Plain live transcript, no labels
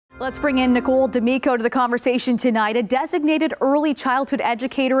Let's bring in Nicole D'Amico to the conversation tonight, a designated early childhood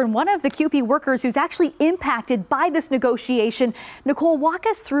educator and one of the CUPE workers who's actually impacted by this negotiation. Nicole, walk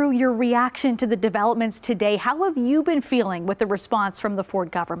us through your reaction to the developments today. How have you been feeling with the response from the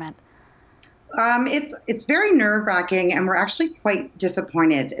Ford government? It's very nerve-wracking, and we're actually quite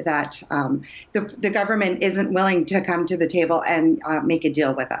disappointed that the government isn't willing to come to the table and make a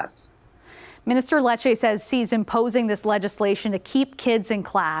deal with us. Minister Lecce says he's imposing this legislation to keep kids in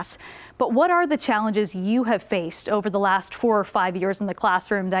class. But what are the challenges you have faced over the last 4 or 5 years in the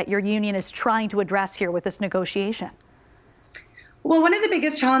classroom that your union is trying to address here with this negotiation? Well, one of the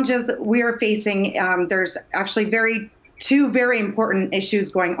biggest challenges that we are facing, there's actually two very important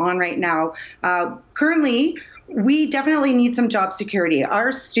issues going on right now. Currently, we definitely need some job security.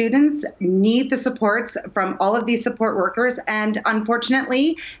 Our students need the supports from all of these support workers, and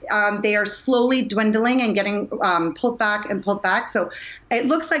unfortunately, they are slowly dwindling and getting pulled back. So it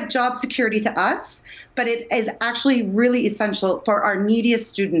looks like job security to us, but it is actually really essential for our neediest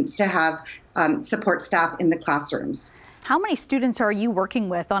students to have support staff in the classrooms. How many students are you working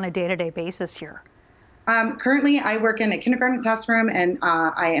with on a day-to-day basis here? Currently, I work in a kindergarten classroom, and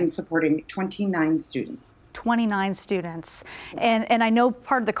I am supporting 29 students. 29 students. And I know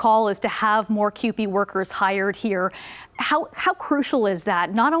part of the call is to have more CUPE workers hired here. How crucial is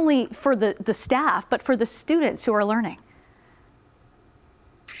that, not only for the staff, but for the students who are learning?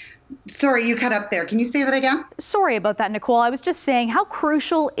 Sorry, you cut up there. Can you say that again? Sorry about that, Nicole. I was just saying, how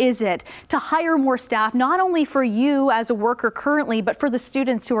crucial is it to hire more staff, not only for you as a worker currently, but for the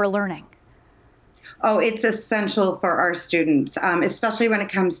students who are learning? Oh, it's essential for our students, especially when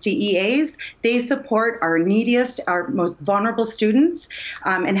it comes to EAs. They support our neediest, our most vulnerable students,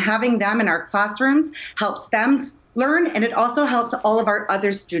 and having them in our classrooms helps them learn, and it also helps all of our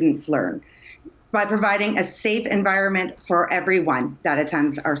other students learn by providing a safe environment for everyone that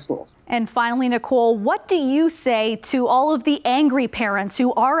attends our schools. And finally, Nicole, what do you say to all of the angry parents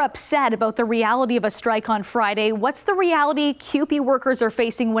who are upset about the reality of a strike on Friday? What's the reality CUPE workers are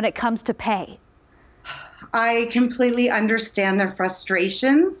facing when it comes to pay? I completely understand their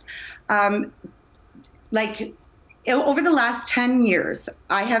frustrations. Over the last 10 years,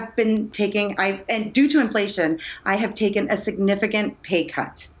 I have been taking, and due to inflation, I have taken a significant pay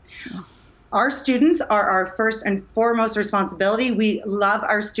cut. Our students are our first and foremost responsibility. We love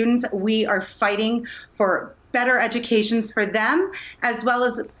our students. We are fighting for better educations for them, as well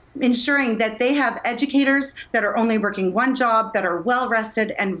as ensuring that they have educators that are only working one job, that are well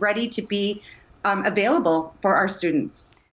rested and ready to be available for our students.